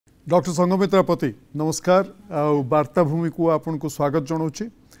Doctor Sanghamitra पति नमस्कार वार्ता भूमि को आपन को स्वागत जनाऊँगी।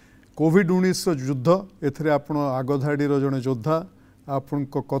 कोविड-19 युद्ध एथरे आपण आगधाड़ीर जड़े योद्धा आपण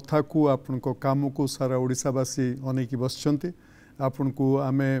कथा को आपण काम को सारा ओडिशावासी अनेक बसचंती आपण को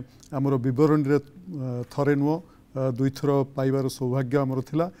आमे आमर विवरण रे थरे नुह दुई थर पाइबार सौभाग्य आमर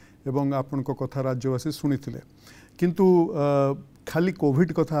थिला एवं आपण कथा राज्यवासी शुणिथिले किंतु खाली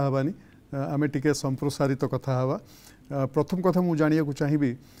कोविड कथा हवानी आमे टिके संप्रसारित कथा हवा। प्रथम कथा मु जानिया को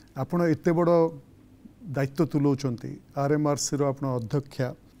चाहिबी आपण एते बड़ दायित्व तुलाउछंती RMRC रो आपण अध्यक्षा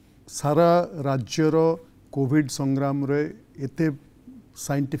सारा राज्यर कोविड संग्राम रे एते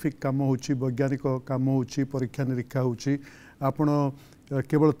साइंटिफिक काम होची वैज्ञानिक काम होची परीक्षा निरीक्षा होची आपण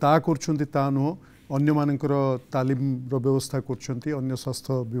केवल ता करछंती ता नो अन्य मानकर तालीम रो व्यवस्था करछंती अन्य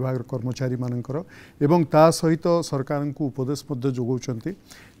स्वास्थ्य विभाग कर्मचारी मानकर एवं ता सहित सरकार को उपदेश मध्य जोगौछंती।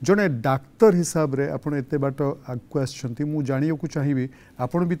 जने डाक्तर हिसाब रे आपण एते बाट आगु आछंती मु जानियो को चाहिबी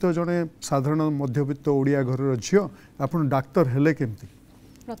आपण भी तो जने साधारण मध्यवित्त ओडिया घर रो झियो आपण डाक्तर हेले केमती।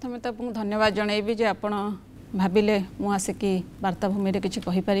 प्रथमे तो आपको धन्यवाद जनइबी जे आपण भाबिले मु आसिकी वार्ता भूमि रे किछि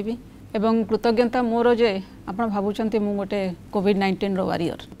कहि परिबी एवं कृतज्ञता मोर जे आपण भाबुचंती मु गोटे कोविड-19 रो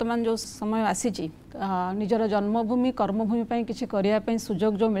वारियर। वर्तमान जो समय आसीची निजर जन्मभूमि कर्मभूमि पई किछि करिया पई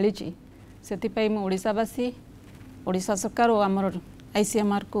सुजोग जो मिलिची सेति पई मु ओडिसावासी ओडिशा सरकार और आमर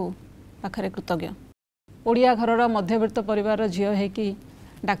ICMR को पाखरे कृतज्ञ। ओडिया घरर मध्यवित्त परिवार झियो है कि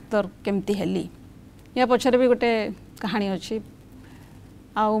डाक्तर केमती हेली या पछरे भी गोटे कहानी अच्छी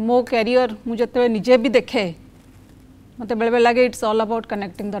आउ मो कैरियर मु जते निजे भी देखे मते बेले बेले लगे it's all about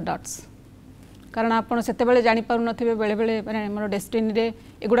connecting the dots कारण आपण सेते बेले जानि पारु नथिबे बेले बेले माने हमर डेस्टिनी रे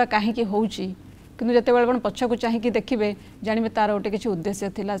एगुडा काहे की होउची किंतु जते बेले आपण पछ को चाहि कि देखिबे जानिबे तार ओटे किछि उद्देश्य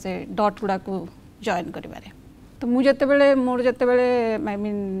थिला से डॉट गुडा को जॉइन करिबारे। तो मु जते बेले मोर जते बेले आई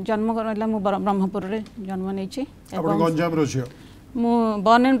मीन जन्म करला मु ब्रह्मपुर रे जन्म नेछि आपण गंजाम रो छियो मु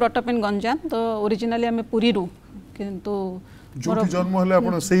born and brought up in Ganjam तो ओरिजिनली हमें पुरी रू किंतु जो जन्म हले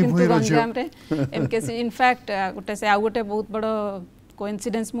आपण सेही भूई रो छियो एमकेसी इनफैक्ट गोटे से आ गोटे बहुत बड़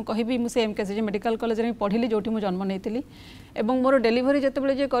कोइंसिडेंस मु कहिबी मु से एमकेसी मेडिकल कॉलेज रे पढिली जोठी मु जन्म नेथिली एवं मोर डेलीवरी जते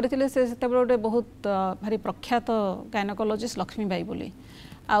बेले जे करथिले से सेते बेले गोटे बहुत भारी प्रख्यात गायनोकोलॉजिस्ट लक्ष्मी बाई बोली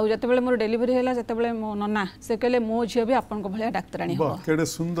आउ जते बेले मोर डेलीवरी हैला जते बेले मो नन्ना से कहले मो झियो भी आपन को भलिया डाक्टरानी हो केडे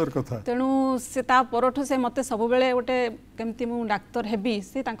सुंदर कथा तेनु से ता परठो से मते सब बेले गोटे केमती मु डाक्टर हेबी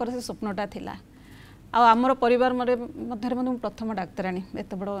से तांकर से स्वप्नटा थिला आ हमर परिवार मध्य मु प्रथम डाक्टरानी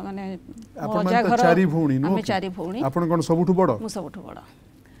एते बड़ माने अपन तो चारि भौणी नो हम चारि भौणी अपन कोन सबुठु बड़ मु सबुठु बड़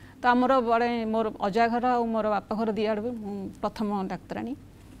तो हमर बड़े मोर अजा घर आ मोर बापा घर दियाड मु प्रथम डाक्टरानी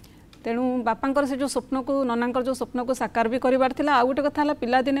तेणु बापांकर से जो स्वप्न को ननांकर जो स्वप्न को साकार भी करिवार थिला आ गोटे कथा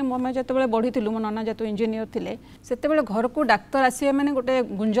पिला दिने ममे जते बेले बढ़िथिलु मो नना जते इंजीनियर थिले सेते बेले घर को डाक्टर आसीए माने गोटे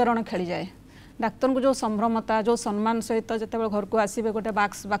गुंजरण खेली जाए डाक्तर को जो संभ्रमता जो सम्मान सहित जते बेले घर को आसीबे गोटे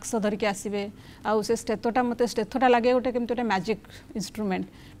बाक्स धर के आसीबे आ से स्टेथोटा मते स्टेथोटा लागे गोटे केमति गोटे मैजिक इंस्ट्रूमेंट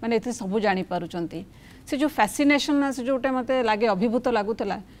माने एते सब जानि पारुचंती से जो फैसिनेशन से जोटे मते लागे अभिभूत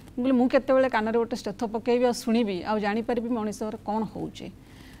लागुतला मु केते बेले कान रे गोटे स्टेथो पकेबी आ सुनिबी आ जानि परबी मनुष्यर कोन होउचे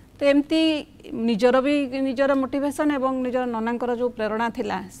तो एमती निजर भी निजर मोटिवेशन एवं निजर ननांकर जो प्रेरणा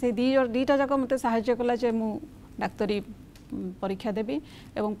थिला से दीटा जाक मते सहायता कला जे मु डाक्तरी परीक्षा देवी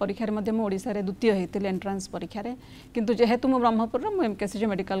एवं परीक्षा रे मध्य मु ओडिसा रे द्वितीय हेतिले एंट्रेंस परीक्षा रे किंतु जेहेतु मु ब्रह्मपुर मु एमकेसी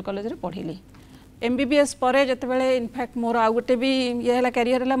मेडिकल कॉलेज रे पढ़िली MBBS परे जते बेले इनफैक्ट मोर आ गोटे भी ये हला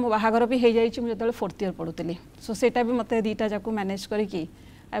कैरियर हला मो बाहागर भी हे जाईची मु जते बेले 4th ईयर पढुतली सो सेटा भी मते दीटा जाकू मैनेज करी की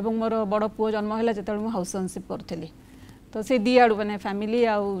एवं मोर बड़ पुओ जन्म हला जते बेले मु हाउसवाइफ करथली तो से दी आड़ू मैंने फैमिली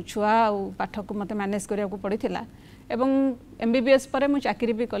आउ छुआ आउ पाठ को मत मैनेज करिया को पड़ीला एवं MBBS पर मु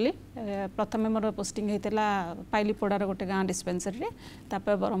चाकरी भी कली प्रथमे मोर पोस्टिंग होता पाइली पड़ार गोटे गाँ डिस्पेंसरी रे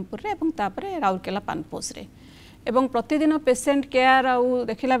तापर ब्रह्मपुर रे एवं तापर राउरकेला पानपोस रे एवं प्रतिदिन पेशेंट केयर आउ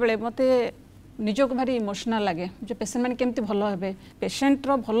देखिला बेले मते निजक भारी इमोशनल लगे जो पेशेंट मैंने केमती भल हे पेशेंट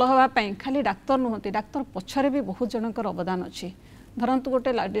रो भल हवा पई खाली डाक्तर नुहति डाक्तर पछरे भी बहुत जनकर अवदान अछि धरंतु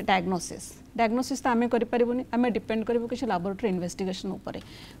गोटे डायग्नोसिस तो आम करें आम डिपेंड करूँ किसी लैबोरेटरी इन्वेस्टिगेशन उपर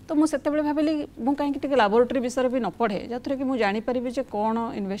तो मुझे भाविली मुझे कहीं लैबोरेटरी विषय भी न पढ़े जो कि मुझे जानीपरि जे कौन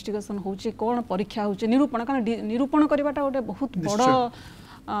इन्वेस्टिगेशन होची कौन परीक्षा होची निरूपण कारण निरूपण करवाटा गोटे बहुत बड़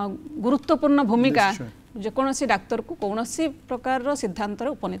गुरुत्वपूर्ण भूमिका जेकोसी डाक्तर को कौन प्रकार सिद्धांत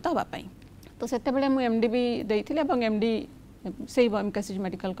उपनीत होगापाई तो से MD भी देती MD से एमकेसी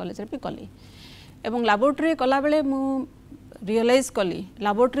मेडिकल कॉलेज भी कली एवं लैबोरेटरी कला बेले मु रियलाइज कली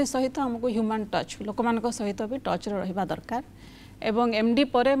लैबोरेटरी सहित हमको ह्यूमन टच लोक मान सहित भी टच रहा दरकार एवं MD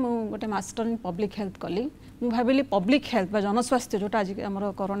परे मु गोटे मास्टर इन पब्लिक हेल्थ कली मु भाविली पब्लिक हेल्थ बा जनस्वास्थ्य जोटा आज आमर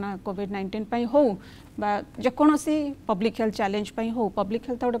कोरोना कोविड-19 हो बा जेकोसी पब्लिक हेल्थ चैलेंज हो पब्लिक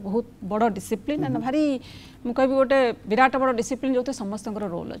हेल्थ गोटे बहुत बड़ डिसिप्लिन एंड भारी मु कहबी गोटे विराट बड़ डिसिप्लिन जो समस्त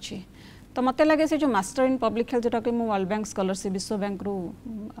रोल अच्छी तो मत लगे से जो मास्टर इन पब्लिक हेल्थ जोटा कि वर्ल्ड बैंक स्कॉलरशिप विश्व बैंक रू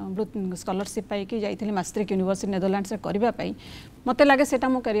स्कॉलरशिप पाई जाइली मास्ट्रिक यूनिवर्सिटी नेदरलैंड्स करने मत लगे से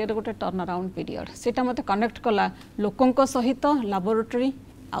मो करियर गोटे टर्न अराउंड पीरियड से मत कनेक्ट कला लोकों सहित लैबोरेटरी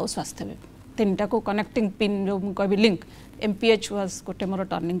आउ स्वास्थ्य तीनटा को कनेक्टिंग पिन जो कहबी लिंक MPH वाज गोटे मोर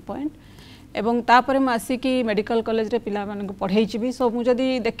टर्निंग पॉइंट एवं तापर मु आसिकी मेडिकल कॉलेज रे पिला मानन को पढ़ाई भी सो मु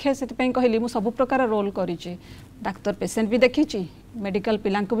जदी देखे से कहली मु सब प्रकार रोल करी डाक्तर पेशेंट भी देखी मेडिकल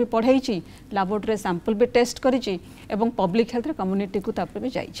पिला को भी पढ़ाई लैबोरेटरी सैंपल भी टेस्ट करी एवं पब्लिक हेल्थ रे कम्युनिटी को तापर भी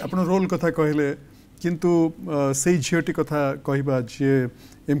जाई अपन रोल कथा कहले किंतु सेई झियोटी कथा कहबा जे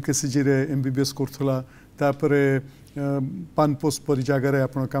MKCG रे MBBS करथला तापरे पानपोस्ट पर जगार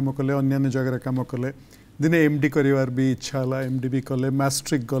आप काम कले अन्य जगार काम कले दिने MD करिवार भी इच्छा है MD भी कले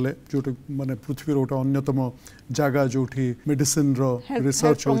मैस्ट्रिक गले जो माने पृथ्वी गोटे अन्यतम जगह जो मेडिसिन रो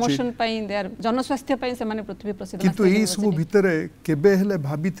रिसर्च प्रमोशन पई देयर जनस्वास्थ्य पई से माने पृथ्वी प्रसिद्ध किंतु एई सब भितरे केबे हेले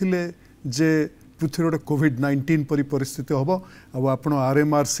भाबिथिले जे पृथ्वी गोटे कोविड-19 परी परिस्थिति हम अब आप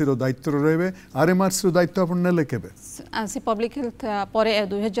RMRC रो दायित्व रहे RMRC रो दायित्व आप नेले केबे से पब्लिक हेल्थ परे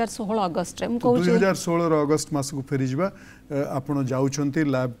 2016 अगस्त रे 2016 रो अगस्त मास को फेरी जिबा आपण जाउछंती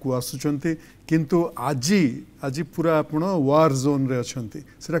लैब को आसुछंती किंतु आज पूरा आपण वार जोन रे अछंती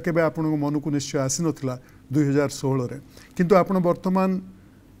सेटा केबे आपण मन को निश्चय आसी नथिला 2016 रे किंतु आपण वर्तमान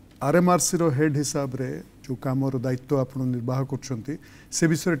RMRC रो हेड हिसाब रे जो काम दायित्व आप निर्वाह कर से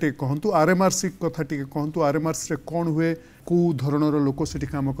विषय टे कहतु RMRC कथा टे कहतु RMRC रे कौन हुए को धरणर लोक से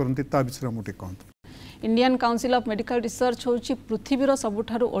काम करते ता विषय मुझे कहतु Indian council of medical research होची पृथ्वीर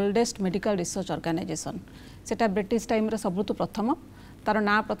सबुठारु ओल्डेस्ट मेडिकल रिसर्च ऑर्गेनाइजेशन सेटा ब्रिटिश टाइम रे सबुठु प्रथम तार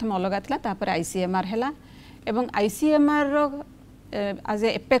ना प्रथम अलग थिला तापर ICMR हैला एवं ICMR रो आज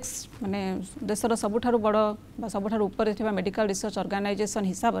एपेक्स माने देशर सबुठारु बड़ बा सबुठारु ऊपर थिबा मेडिकल रिसर्च ऑर्गेनाइजेशन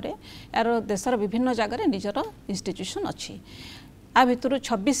हिसाब रे यार देशर विभिन्न जगह निजर इंस्टीट्यूशन अच्छी आ भितर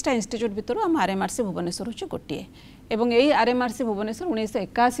 26टा इंस्टीट्यूट भितर आम RMRC भुवनेश्वर होची गोटिए एवं यही RMRC भुवनेश्वर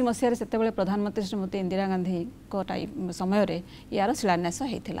 1981 मसीह से प्रधानमंत्री श्रीमती इंदिरा गांधी को टाइम समय यार शिलान्यास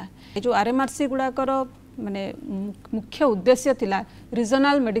होता जो RMRC गुड़ाकर माने मुख्य उद्देश्य थिला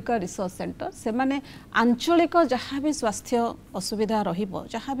रीजनल मेडिकल रिसर्च सेंटर से माने आंचलिक जहाँ भी स्वास्थ्य असुविधा रहिबो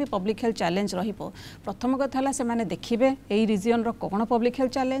जहाँ भी पब्लिक हेल्थ चैलेंज रहिबो प्रथम कथा से माने देखिबे एई रीजन रो कोन पब्लिक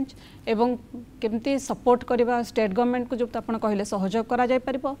हेल्थ चैलेंज एवं केमती सपोर्ट करबा स्टेट गवर्नमेंट को जो आपण कहले सहयोग करा जाय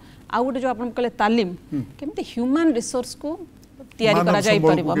परिबो आ गुटे जो आपण कहले तालीम केमती ह्यूमन रिसोर्स को तैयारी करा जाय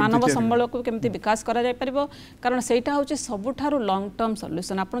परिबो मानव संबल को केमती विकास करा जाय परिबो कारण सेटा होची सबुठारु लॉन्ग टर्म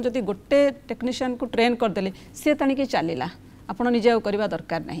सॉल्यूशन आपण जदी गोटे टेक्नीशियन को ट्रेन कर देले से तानी के चलीला आपण निजे करबा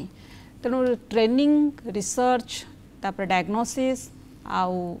दरकार नहीं तेणु ट्रेनिंग रिसर्च तापर डायग्नोसिस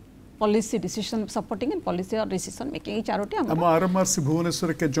आउ policy decision supporting and policy और डिसीजन मेकिंग ई चारोटी हम RMRC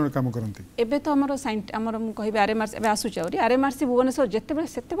भुवनेश्वर के जण काम करंती एबे तो हमर साइंट हमर मु कहिबे RMRC एबे आसु चावरी RMRC भुवनेश्वर जते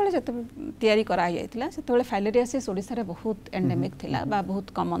तैयारी करा जायतिला सेते फाइलेरियासिस ओडिसा रे बहुत एंडेमिक थिला बा बहुत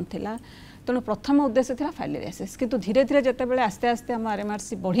कॉमन थिला तेणु प्रथम उद्देश्य थिला फाइलेरियासिस किंतु धीरे धीरे जते आस्ते आस्ते हम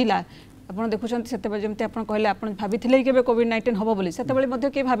RMRC बढ़िला आपन देखुछन सेते जमते आपन कहले आपन भाबिथिले केबे कोविड-19 हबो बोली सेते मध्ये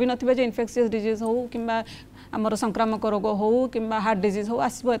के भाबी नथिबे जे इन्फेक्शियस डिजीज हो किंबा आमर संक्रामक रोग हो किंबा हार्ट डिजीज हो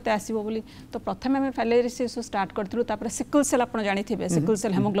आसबो एते आसीबो बोली तो प्रथम हम फाइलेरियासिस स्टार्ट करथिलु तापर सिकल सेल आपन जानिथिबे सिकल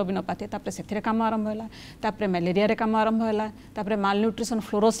सेल हेमोग्लोबिनोपैथी तापर सेथिरे काम आरंभ होला तापर मलेरिया रे काम आरंभ होला तापर माल न्यूट्रिशन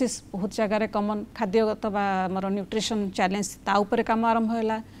फ्लोरोसिस बहुत जगह रे कॉमन खाद्यगत बा हमर न्यूट्रिशन चैलेंज ता ऊपर काम आरंभ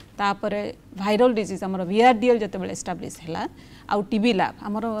होला तापर वायरल डिजीज हमर VRDL जते एस्टाब्लिश हैला आउ TB लैब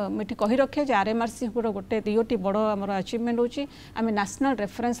हमर मिठी कहि रखे जे RMRC गोटे दुईटी बड़ हमर अचीवमेंट होची आमे national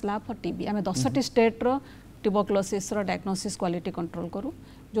reference lab for TB आमे 10टी स्टेट रो ट्यूबरकुलोसिस रो डायग्नोसिस क्वालिटी कंट्रोल करू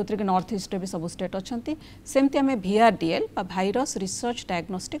जो कि नॉर्थ ईस्ट भी सब स्टेट अच्छी सेमती आम VRDL virus research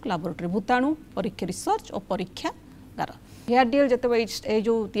diagnostic laboratory भूताणु परीक्षा रिसर्च और परीक्षागार VRDL जिते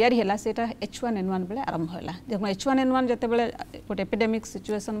जो तैयारी है सेटा H1N1 बेले आरंभ होला देखो H1N1 जिते गोटे एपिडेमिक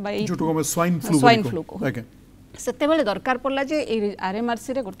सिचुएशन स्वाइन फ्लू को सेते बेले दरकार पड़ला जे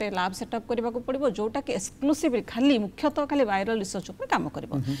RMRC रे गोटे लैब सेटअप करबा को पड़िबो जोटा कि एक्सक्लूसिव खाली मुख्यतः खाली वायरल रिसर्च ऊपर काम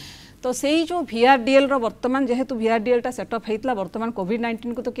करबो तो सेही जो VRDL रो वर्तमान जेहेतु VRDL टा सेटअप हेतला वर्तमान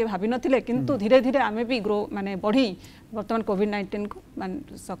कोविड-19 को तो के भाबी नथिले किंतु धीरे धीरे आमे भी ग्रो माने बढ़ी वर्तमान कोविड-19 को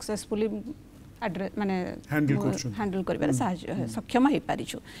माने सक्सेसफुली माने हैंडल करबार सक्षम हो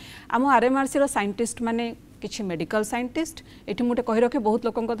पारिछु आम RMRC रो साइंटिस्ट माने किछि मेडिकल साइंटिस्ट एठी मुटे कहि रखे बहुत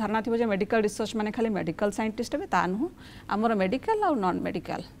लोकन को धारणा थिबो जे मेडिकल रिसर्च माने खाली मेडिकल साइंटिस्ट बे ता नु हमर मेडिकल और नॉन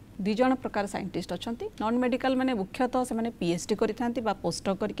मेडिकल दुई जन प्रकार साइंटिस्ट अच्छा नॉन मेडिकल माने मुख्यतः से पीएचडी करी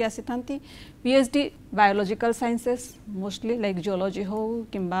पोस्टडॉक करके आसी था PhD biological sciences mostly like geology हो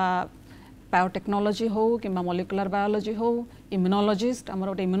किंबा बायोटेक्नोलॉजी हो कि मॉलिक्युलर बायोलॉजी हो इम्यूनोलॉजिस्ट आमर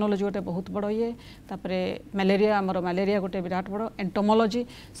गोटे इम्यूनोलॉजी गोटे बहुत बड़ ये तापर मलेरिया आमर मलेरिया गोटे विराट बड़ एंटोमोलॉजी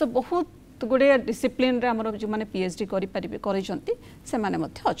सो बहुत गुड़े डिसिप्लिन रे आमर जो माने पीएचडी करिसेंती से माने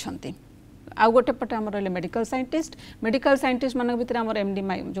मध्य अछंती आउ गोटे पटे आमर मेडिकल साइंटिस्ट मान भीतर आमर एमडी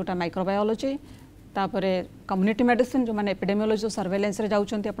जोटा माइक्रोबायोलॉजी तापर कम्युनिटी मेडिसिन जो मैंने एपिडेमियोलॉजी सर्वेलेंस रे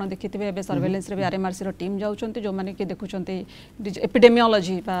जाउछंती आपण देखिथिबे एबे सर्वेलेंस रे भी आरएमआरसी रो टीम जाउछंती जो माने कि देखुछंती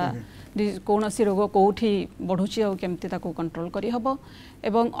एपिडेमियोलॉजी बा कौन सी रोग कौटी बढ़ुची और केमती ताको कंट्रोल करी हबो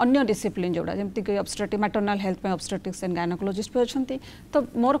एवं अन्य डिसिप्लिन जोड़ा जमती कि ऑब्स्टेट्रिक मैटरनल हेल्थ में ऑब्स्टेट्रिक्स एंड गायनोकोलॉजिस्ट भी अच्छंती तो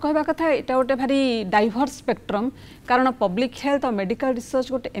मोर कहबा कथा एटा गोटे भारी डाइवर्स स्पेक्ट्रम कारण पब्लिक हेल्थ और मेडिकल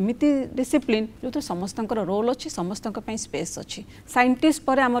रिसर्च गोटे एमिति डिसिप्लिन जो समस्तंकर रोल अच्छी समस्तंक पई स्पेस अच्छी साइंटिस्ट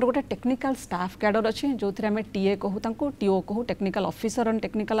पर आमर गोटे टेक्निकल स्टाफ कैडर अच्छी जो थी आम टीए कहू तांको टीओ कहू technical officer and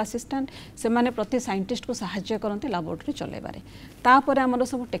technical assistant से माने प्रति साइंटिस्ट को सहायता करते लैबोरेटरी चलेबारे तापर आमर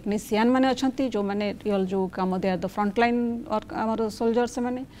सब टेक्नीशियन माने अच्छंती जो माने रियल जो काम they are the front line और आमर सोल्जर से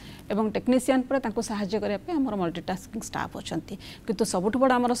माने एवं टेक्नीशियन पर तांको सहायता करिया पे आमर मल्टीटास्किंग स्टाफ अच्छंती किंतु सबुठ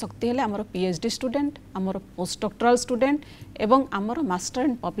बड़ आमर शक्ति हेले आमर पीएचडी स्टूडेंट आमर पोस्ट डॉक्टरल स्टूडेंट एवं आमर master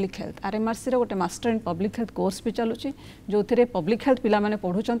in public health RMRC रो गोटे master in public health course भी चलुची जो थिरे पब्लिक हेल्थ पिला माने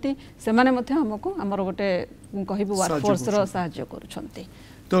पढुचंती से माने मध्य हमको आमर गोटे कहबो वर्क फोर्स रो सहायता करूछंती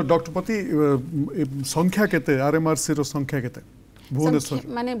तो डॉक्टर पति संख्या केते आरएमआरसी रो संख्या केते भुवनेश्वर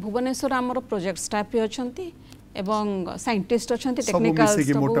माने भुवनेश्वर आमर प्रोजेक्ट स्टाफ भी अच्छंती एवं साइंटिस्ट अच्छंती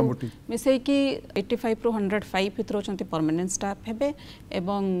टेक्निकल मिसई कि 85 रो 105 भितर अच्छंती परमानेंट स्टाफ हेबे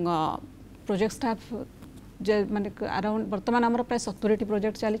एवं प्रोजेक्ट स्टाफ जे माने अराउंड वर्तमान आमर प्राय 70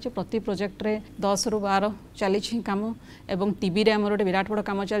 प्रोजेक्ट चली प्रति प्रोजेक्ट रे 10 रु 12 चली काम एवं टीबी रे आमर गोटे विराट बड़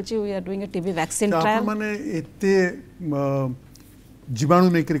काम चलची we are doing a TB vaccine trial माने एते जीवाणु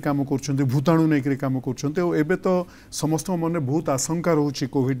नहीं काम कर भूताणु नहीं काम कर तो समस्त मन बहुत आशंका रोचे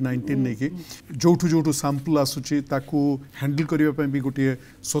कोविड-19 नहीं कि जोठू जोठू सैंपल आसूची ताकू हैंडल करने भी गोटे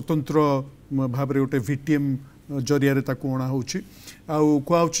स्वतंत्र भाव गोटे वीटीएम जरिया ताकू अणा होची आउ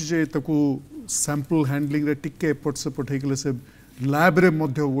कहउची जे ताकू सैंपल हैंडलिंग रे टिके एपट से पठेइले से लैब रे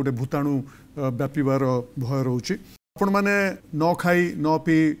मध्य गोटे भूताणु व्यापीबार भय रोची आपण माने न खाई न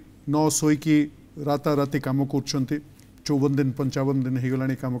पी न सोईकी राता राति काम करछंती 54 दिन 55 दिन होगला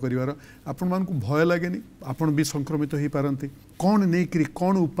कम कर आपण मान को भय लगे आपण भी संक्रमित हो पारती कौन नहीं करी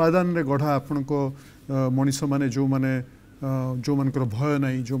कौन उपादान रे गढ़ा आपण को मनीष माने जो माने जो मानकर भय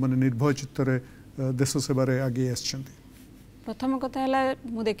नहीं जो माने निर्भय चित्तर देश सेवारे आगे आछंती प्रथम कथा है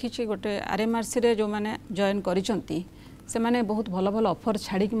मु देखी गोटे आरएमआरसी रे जो माने जॉइन करिसंती से माने बहुत भल भल ऑफर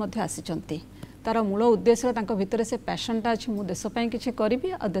छाड़ी की मध्य आसीचंती तार मूल उद्देश्य तांको भितर से पैशनटा अछि मु देश पई किछि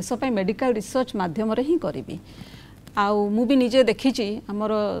करिवि आ देश पई मेडिकल रिसर्च माध्यम रे ही करिवि आउ मु भी निजे देखी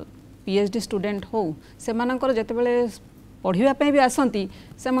आमर पीएचडी स्टूडेंट हो से मानकर जेतेबेले पढ़ाई भी आसती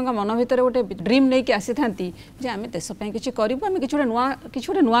से मन भीतर गोटे ड्रीम नहीं कि आसी था जे आम देश किसी करूँ आम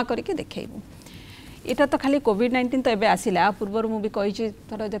कि नुआ करके देखू यहाँ तो खाली कोविड-19 तो एबे आसिला पूर्वर मुझे कही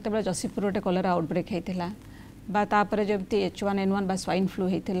थर जिते जसीपुर गोटे कलेरा आउटब्रेक होता बा तापर जमती H1N1 बा स्वाइन फ्लू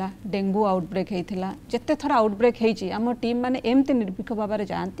होता डेंगू आउटब्रेक होता जिते थर आउटब्रेक होती आम टीम मैंने एमती निर्भीक भाव में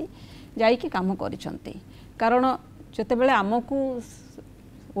जाती जाइए कम कर कारण जितेबले आमको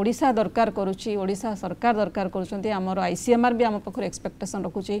ओडिशा दरकार करुच्ची ओडिशा सरकार दरकार करुँच आमर आईसीएमआर भी आम पाखर एक्सपेक्टेशन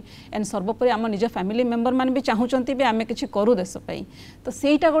रखुच्छी एंड सर्वोपरि आम निज फैमिली मेंबर मान भी चाहूँगी भी आम कि करूँ देश पाई तो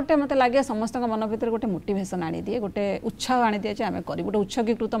सहीटा गोटे मत लगे समस्त मन भर गोटे मोटिवेशन आनी दिए गोटे उत्साह आनी दिए आम कर गोटे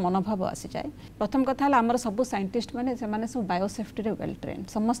उत्सर्गीकृत मनोभाव आसी जाए प्रथम कथा है आमर सब साइंटिस्ट मैंने सब बायोसेफ्टी वेल ट्रेन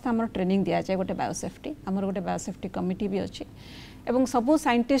समस्त आम ट्रेनिंग दि जाए गोटे बायोसेफ्टी आमर गोटे बायोसेफ्टी कमिटी भी अच्छी एवं सबू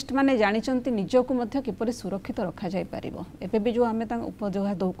साइंटिस्ट माने जानिचंती निजको मध्य किपरि सुरक्षित रखा जाय परिबो एबे भी जो आमे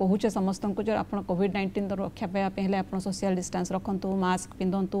कहूचे समस्त को जो आपण कोविड-19 रक्षा पाइबा आप सोशल डिस्टेंस रखंतु मास्क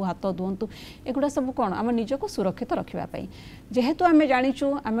पिंधंतु हाथ धुंतु एगुड़ा सब कौन आम निजको सुरक्षित रखापी जेहेतु आमे जानिचु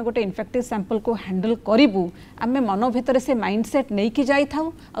आमे गोटे इन्फेक्टेड सैंपल को हैंडल करूँ आमे मन भितर से माइंडसेट नहीं कि जाई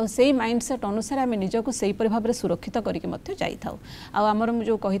थाउ आ सेही माइंडसेट अनुसार आमे निजको सेही परि भाबरे सुरक्षित करके मध्य जाई थाउ आ हमर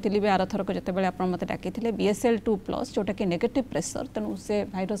जो कहितली बे आर थरक जतेबेले आपण मते डाकिथिले BSL2+ जोटा कि नेगेटिव प्रेशर तेणु से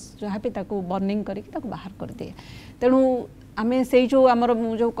भाइरस जहाँ भी ताकू बर्निंग करके ताकू बाहर कर दिए तेणु आमे से जो आमर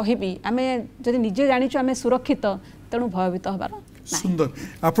जो कहबी आमे जदि निजे जानिचु आमे सुरक्षित तेणु भयभीत हबार सुंदर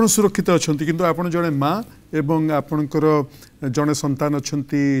आपण सुरक्षित अछंती किंतु आपण जणे माँ एवं आपणकर जणे संतान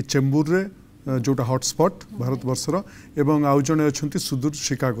अछंती चेंबूर रे जोटा हॉटस्पॉट भारत वर्षर एवं आउ जणे अछंती सुदूर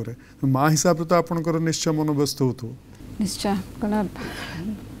शिकागो रे माँ हिसाब तो आपणकर निश्चय मन व्यस्त होतो निश्चय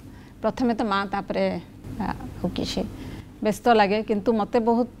प्रथमे तो माँ तापरे किसी व्यस्त लगे किंतु मते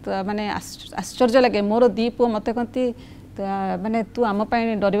बहुत माने आश्चर्य लगे मोर दी पुओ मते कहती माने तू आम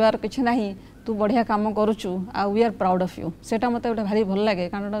डरबार किसी ना तू बढ़िया काम करुचु आ we are proud of you सेटा मते गोटे भारी भल लगे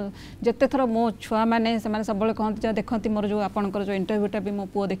कारण जिते थर मो छुआ मैंने सब कहते देखती मोर जो आपंकर जो इंटरव्यूटा भी मो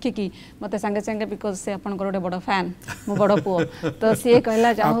पुओ देखिकी मते संगे संगे बिकज से आपंकर गोटे बड़ फैन मो बड़ पुओ तो सी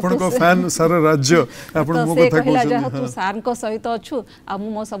कहला जा फैन सारा राज्य आपण मो कथा कहला जा तू सार को सहित अच्छु आ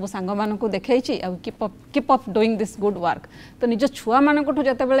मो सब सांग मानकु देखैछि आ keep up doing this good work तो निज छुआ मानकठु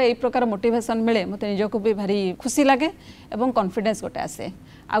जते बेले एई प्रकार मोटिवेशन मिले मते निजको भी भारी खुशी लागे एवं कॉन्फिडेंस गोटे आसे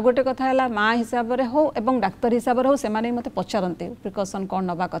आ गोटे कथा है माँ हिसाब से हो एवं डाक्तर हिसाब से हो से मत पचारती प्रिकसन कौन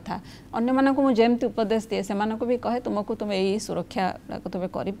नवा कथा अन्य मानक मुझे उपदेश दिए से भी कहे तुमको तुम यही सुरक्षा तुम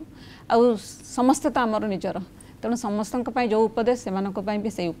कर समस्ते तो आमर निजर तेणु समस्त जो उपदेश से भी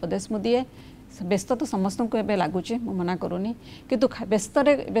से उपदेश मु दिए व्यस्त तो समस्त को एवं लगुच मना करूनी किंतु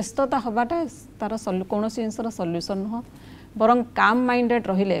व्यस्तता हवाटा तार कौन जिनसर सल्यूसन नुह बरं काम माइंडेड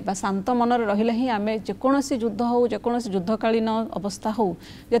रहिले शांत मन रहिले ही आम जेकोसी युद्ध हो जेकोसी युद्धकालीन अवस्था हो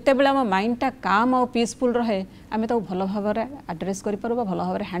जिते बेले आम माइंडटा काम और पीसफुल रहे आम तो भल भाव आड्रेस कर भल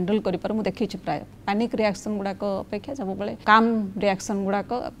भाव हैंडल कर देखी प्राय पैनिक रिएक्शन गुड़ाक अपेक्षा सब बेले काम रिएक्शन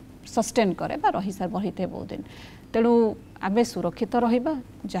गुड़ाक सस्टेन करे रही सार रही थे बहुत दिन तेणु आम सुरक्षित रहिबा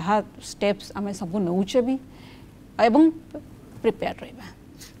जहाँ स्टेप्स आम सब नौचे भी एवं प्रिपेयर रहिबा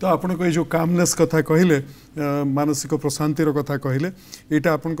तो आपण को जो कामनेस कथा कहले मानसिक प्रशांतिर कथा कहले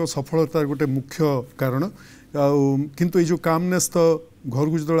यहाँ आपण को सफलतार गोटे मुख्य कारण किंतु ये जो कामनेस तो घर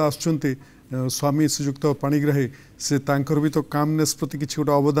को जो आसुंच स्वामी श्रीजुक्त पाणिग्राही से तांकर भी तो कामनेस प्रति किसी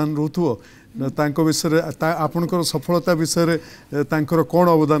गोटे अवदान रोथुव विषय आपणकर सफलता विषय तांकर कौन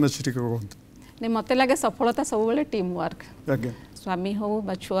अवदान अच्छी कहते नहीं मत लगे सफलता सब बेले टीम वर्क स्वामी हो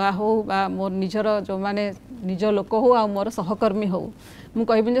बा छुआ हो बा मोर निजर जो माने निज लोक हो आ मोर सहकर्मी हो मु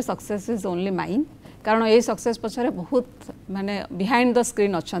कहबि सक्सेस इज ओनली माइन कारण ये सक्सेस पछरे बहुत माने बिहाइंड द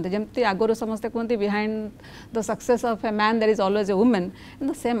स्क्रीन अच्छा जमती आगुरी समस्ते कहते behind the success of a man there is always a women and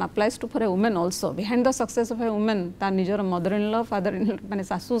the same applies to for a women also behind the success of A women ता निजर mother in law father in माने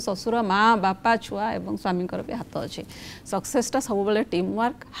सासू ससुर माँ बापा छुआ एवं स्वामी भी हाथ अच्छे सक्सेसटा सब बेले टीम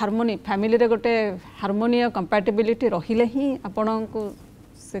वर्क हार्मोनी फैमिली रे गोटे हार्मोनी कंपैटिबिलिटी रहिले ही आपण को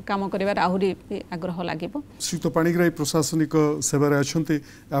से काम करिवार आहुरी आग्रह लागिबो श्रीयुक्त पाणिग्राही प्रशासनिक सेवार अच्छे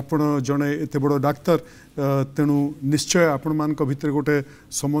आपण जड़े एत बड़ डाक्तर तेणु निश्चय आपण मान भितर गोटे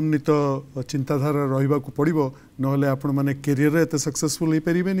समन्वित चिंताधारा रहा पड़ो ना आपण मैंने कैरियर एत सक्सेसफुल हो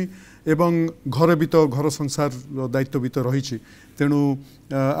पारे एवं घर भी तो घर संसार दायित्व भी तो रही तेणु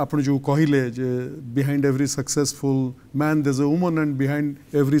आप जो कहले behind every successful man there is a woman and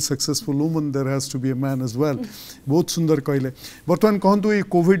behind every successful woman there has to be a man as well बहुत सुंदर कहले बर्तमान कहतु ये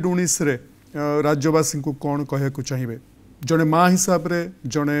कोविड-19 राज्यवासी को कौन कह चाहिए जड़े माँ हिसाब रे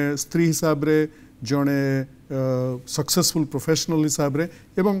जड़े स्त्री हिसाब रे जड़े सक्सेसफुल प्रोफेशनल हिसाब रे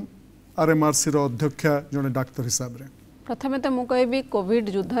एवं RMRC अध्यक्षा जड़े डाक्तर हिसाब रे प्रथमे तो मु कहबी कोविड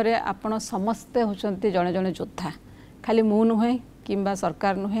युद्ध रे आपण समस्ते होचंती जड़े जड़े योद्धा खाली मु नुहे किंबा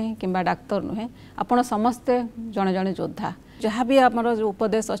सरकार नुहे किंबा डाक्तर नुहे आपण समस्ते जड़े जड़े योद्धा जहाँ भी आमर जो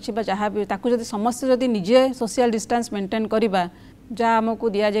उपदेश अच्छी जहाँ भी जदि समस्ते जदि निजे सोशल डिस्टेंस मेंटेन करवा जहाँ आमको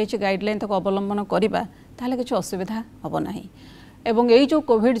दि जाइए गाइडलाइन तक अवलंबन करवा ताहले किसी असुविधा हम ना एवं यही जो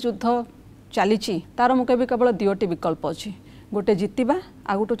कोविड युद्ध चली तार मुझे केवल दुईटी विकल्प अच्छी गोटे जितवा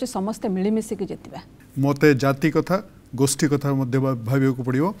आ गोटे हूँ समस्ते मिलमिशिकी जितवा मत जाति कथा गोष्ठी कथा भाविया को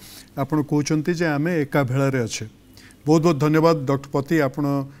पड़ो आपड़ कहते जे आम एका भेलार अच्छे बहुत बहुत धन्यवाद डॉक्टर पति आपण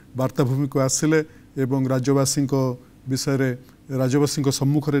वार्ताभूमि को आसिले एवं राज्यवासी विषय राज्यवासी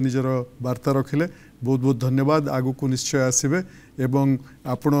सम्मुखें निजर वार्ता रखिले बहुत बहुत धन्यवाद आगु को निश्चय आसबे एवं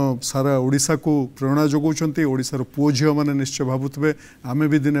आपण सारा ओडिशा को प्रेरणा जोगाउछंती ओडिशार पुओ झियो माने निश्चय भाबुतबे आमे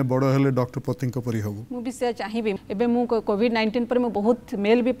भी दिने बड़ हेले डॉक्टर पतिंक परि हबु मु विषय चाहिबी एबे मु कोविड-19 पर मु बहुत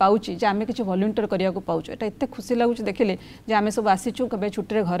मेल भी पाउची जे आमे किछि वॉलंटियर करिया को पाउछु एटा एते खुशी लागुछ देखिले जे आमे सब आसीछु कबे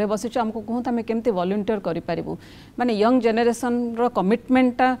छुट्टी रे घरे बसिछु हमको कहत आमे केमते वॉलंटियर करि पारिबु माने यंग जनरेशन रो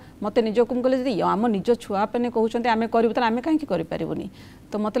कमिटमेंटटा मते निजो कुम कहले जे आम निजो छुआ पेने कहउछंती आमे करिबु त आमे काहे कि करि पारिबुनी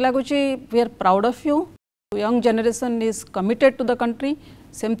तो मते लागुछ we are proud of you young generation is committed to the country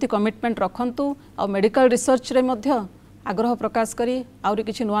सेमती कमिटमेंट रखंतु और मेडिकल रिसर्च रे मध्य आग्रह प्रकाश करी आउरी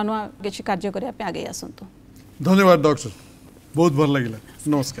किछि नुआ नुआ किछि कार्य करिया पे आगे आसंतु धन्यवाद डॉक्टर बहुत भल लागिला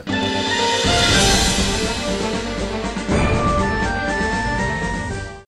नमस्कार।